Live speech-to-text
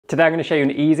Today I'm going to show you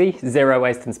an easy, zero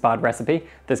waste inspired recipe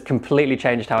that's completely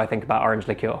changed how I think about orange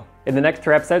liqueur. In the next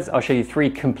 3 episodes, I'll show you 3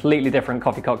 completely different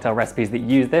coffee cocktail recipes that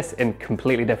use this in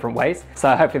completely different ways.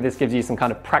 So hopefully this gives you some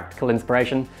kind of practical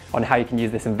inspiration on how you can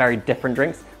use this in very different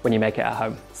drinks when you make it at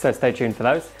home. So stay tuned for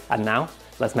those. And now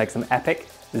let's make some epic,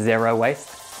 zero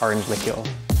waste orange liqueur.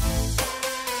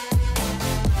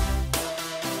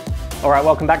 All right,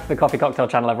 welcome back to the Coffee Cocktail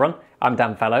channel, everyone. I'm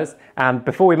Dan Fellows, and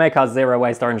before we make our zero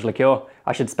waste orange liqueur,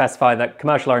 I should specify that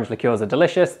commercial orange liqueurs are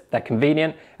delicious, they're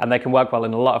convenient, and they can work well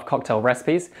in a lot of cocktail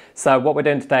recipes. So what we're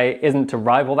doing today isn't to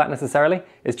rival that necessarily,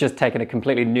 it's just taking a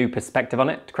completely new perspective on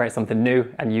it to create something new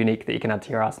and unique that you can add to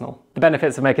your arsenal. The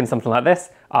benefits of making something like this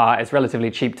are it's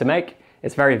relatively cheap to make,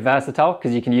 it's very versatile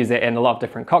because you can use it in a lot of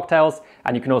different cocktails,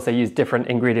 and you can also use different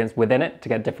ingredients within it to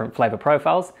get different flavor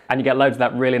profiles, and you get loads of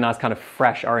that really nice kind of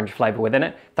fresh orange flavor within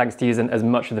it thanks to using as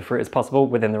much of the fruit as possible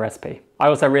within the recipe. I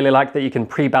also really like that you can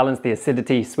pre-balance the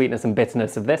acidity, sweetness and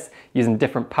bitterness of this using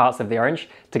different parts of the orange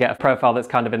to get a profile that's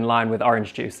kind of in line with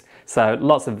orange juice. So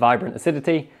lots of vibrant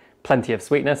acidity, plenty of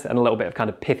sweetness and a little bit of kind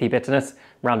of pithy bitterness,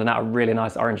 rounding out a really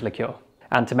nice orange liqueur.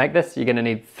 And to make this, you're going to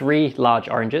need 3 large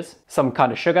oranges, some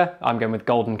kind of sugar, I'm going with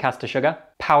golden castor sugar,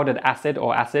 powdered acid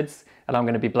or acids, and I'm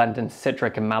going to be blending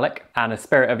citric and malic, and a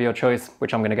spirit of your choice,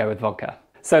 which I'm going to go with vodka.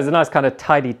 So there's a nice kind of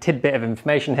tidy tidbit of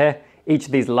information here. Each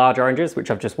of these large oranges, which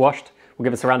I've just washed, will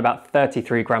give us around about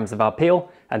 33 grams of our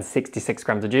peel and 66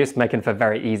 grams of juice, making for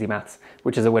very easy maths,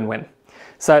 which is a win-win.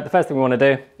 So the first thing we want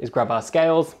to do is grab our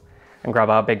scales and grab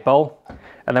our big bowl,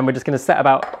 and then we're just going to set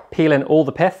about peeling all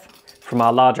the pith from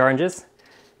our large oranges,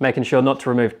 making sure not to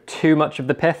remove too much of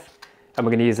the pith, and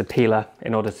we're going to use a peeler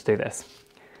in order to do this.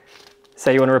 So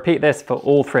you want to repeat this for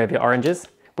all 3 of your oranges,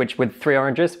 which with 3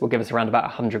 oranges will give us around about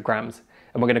 100 grams,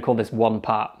 and we're going to call this 1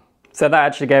 part. So that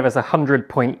actually gave us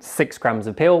 100.6 grams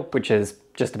of peel, which is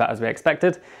just about as we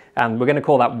expected, and we're going to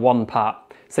call that 1 part.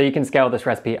 So you can scale this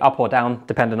recipe up or down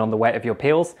depending on the weight of your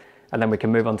peels, and then we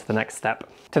can move on to the next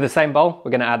step. To the same bowl,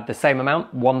 we're going to add the same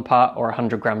amount, 1 part or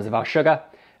 100 grams of our sugar,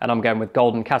 and I'm going with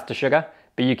golden castor sugar,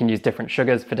 but you can use different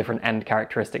sugars for different end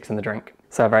characteristics in the drink.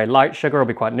 So a very light sugar will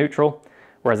be quite neutral,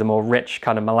 whereas a more rich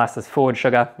kind of molasses forward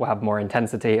sugar will have more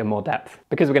intensity and more depth.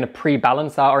 Because we're going to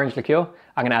pre-balance our orange liqueur,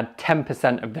 I'm going to add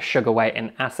 10% of the sugar weight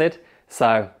in acid.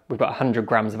 So we've got 100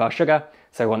 grams of our sugar,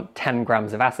 so we want 10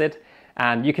 grams of acid.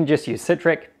 And you can just use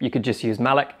citric, you could just use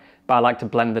malic, but I like to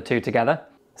blend the 2 together.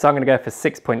 So I'm going to go for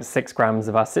 6.6 grams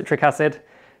of our citric acid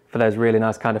for those really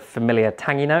nice kind of familiar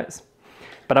tangy notes.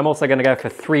 But I'm also going to go for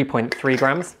 3.3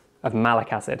 grams of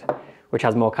malic acid, which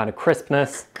has more kind of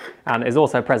crispness and is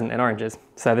also present in oranges.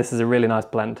 So this is a really nice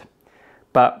blend.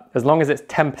 But as long as it's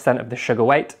 10% of the sugar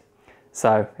weight,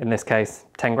 so in this case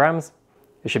 10 grams,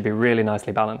 it should be really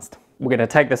nicely balanced. We're going to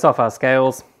take this off our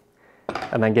scales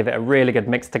and then give it a really good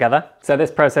mix together. So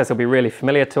this process will be really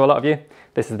familiar to a lot of you.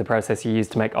 This is the process you use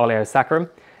to make oleosaccharum.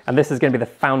 And this is going to be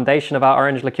the foundation of our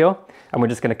orange liqueur. And we're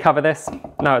just going to cover this,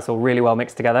 now it's all really well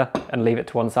mixed together, and leave it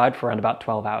to one side for around about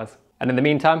 12 hours. And in the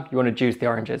meantime, you want to juice the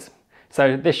oranges.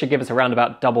 So this should give us around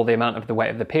about double the amount of the weight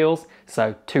of the peels,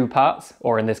 so 2 parts,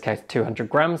 or in this case 200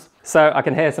 grams. So I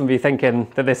can hear some of you thinking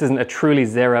that this isn't a truly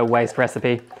zero waste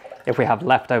recipe if we have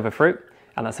leftover fruit,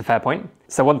 and that's a fair point.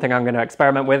 So one thing I'm going to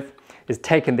experiment with is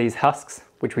taking these husks,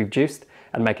 which we've juiced,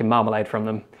 and making marmalade from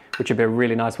them, which would be a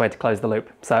really nice way to close the loop.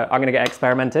 So I'm going to get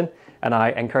experimenting, and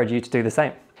I encourage you to do the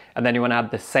same. And then you want to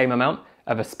add the same amount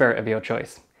of a spirit of your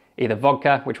choice. Either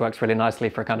vodka, which works really nicely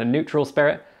for a kind of neutral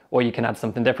spirit, or you can add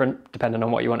something different depending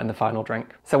on what you want in the final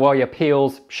drink. So while your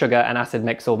peels, sugar and acid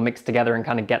mix all mix together and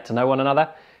kind of get to know one another,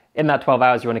 in that 12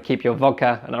 hours you want to keep your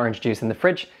vodka and orange juice in the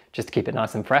fridge just to keep it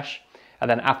nice and fresh. And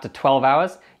then after 12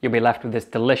 hours, you'll be left with this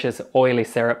delicious oily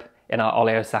syrup in our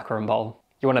oleosaccharum bowl.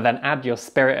 You want to then add your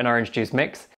spirit and orange juice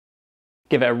mix,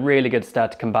 give it a really good stir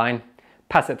to combine,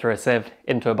 pass it through a sieve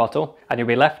into a bottle, and you'll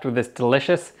be left with this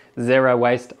delicious zero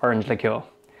waste orange liqueur.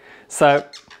 So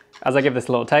as I give this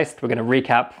a little taste, we're going to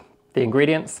recap the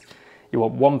ingredients. You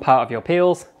want 1 part of your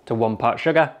peels to 1 part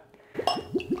sugar,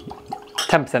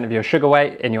 10% of your sugar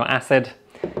weight in your acid.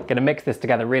 Going to mix this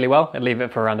together really well and leave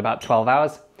it for around about 12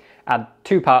 hours. Add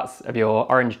 2 parts of your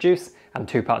orange juice and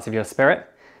 2 parts of your spirit.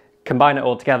 Combine it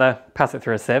all together, pass it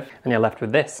through a sieve, and you're left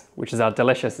with this, which is our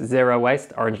delicious zero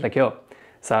waste orange liqueur.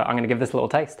 So I'm going to give this a little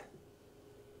taste.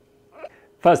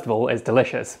 First of all, it's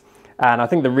delicious. And I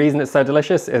think the reason it's so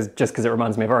delicious is just because it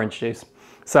reminds me of orange juice.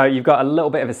 So you've got a little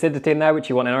bit of acidity in there, which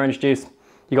you want in orange juice.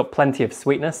 You've got plenty of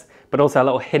sweetness, but also a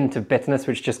little hint of bitterness,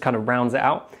 which just kind of rounds it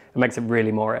out and makes it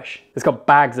really moreish. It's got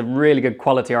bags of really good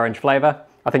quality orange flavor.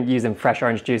 I think using fresh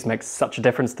orange juice makes such a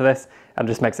difference to this and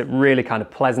just makes it really kind of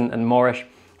pleasant and moreish.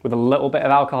 with a little bit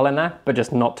of alcohol in there, but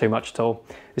just not too much at all.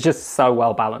 It's just so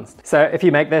well balanced. So if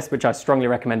you make this, which I strongly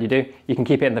recommend you do, you can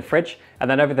keep it in the fridge. And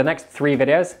then over the next 3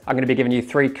 videos, I'm gonna be giving you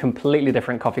 3 completely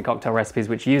different coffee cocktail recipes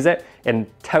which use it in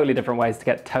totally different ways to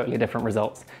get totally different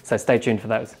results. So stay tuned for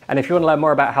those. And if you wanna learn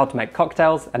more about how to make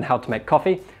cocktails and how to make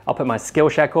coffee, I'll put my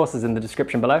Skillshare courses in the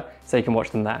description below so you can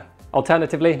watch them there.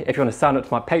 Alternatively, if you want to sign up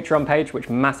to my Patreon page, which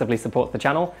massively supports the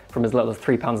channel from as little as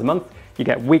 £3 a month, you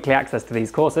get weekly access to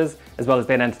these courses, as well as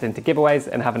being entered into giveaways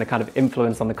and having a kind of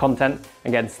influence on the content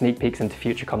and getting sneak peeks into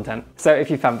future content. So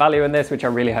if you found value in this, which I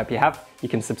really hope you have, you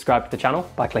can subscribe to the channel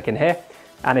by clicking here.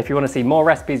 And if you want to see more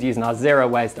recipes using our zero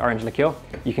waste orange liqueur,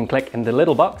 you can click in the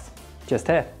little box just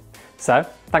here. So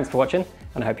thanks for watching,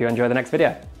 and I hope you enjoy the next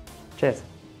video. Cheers.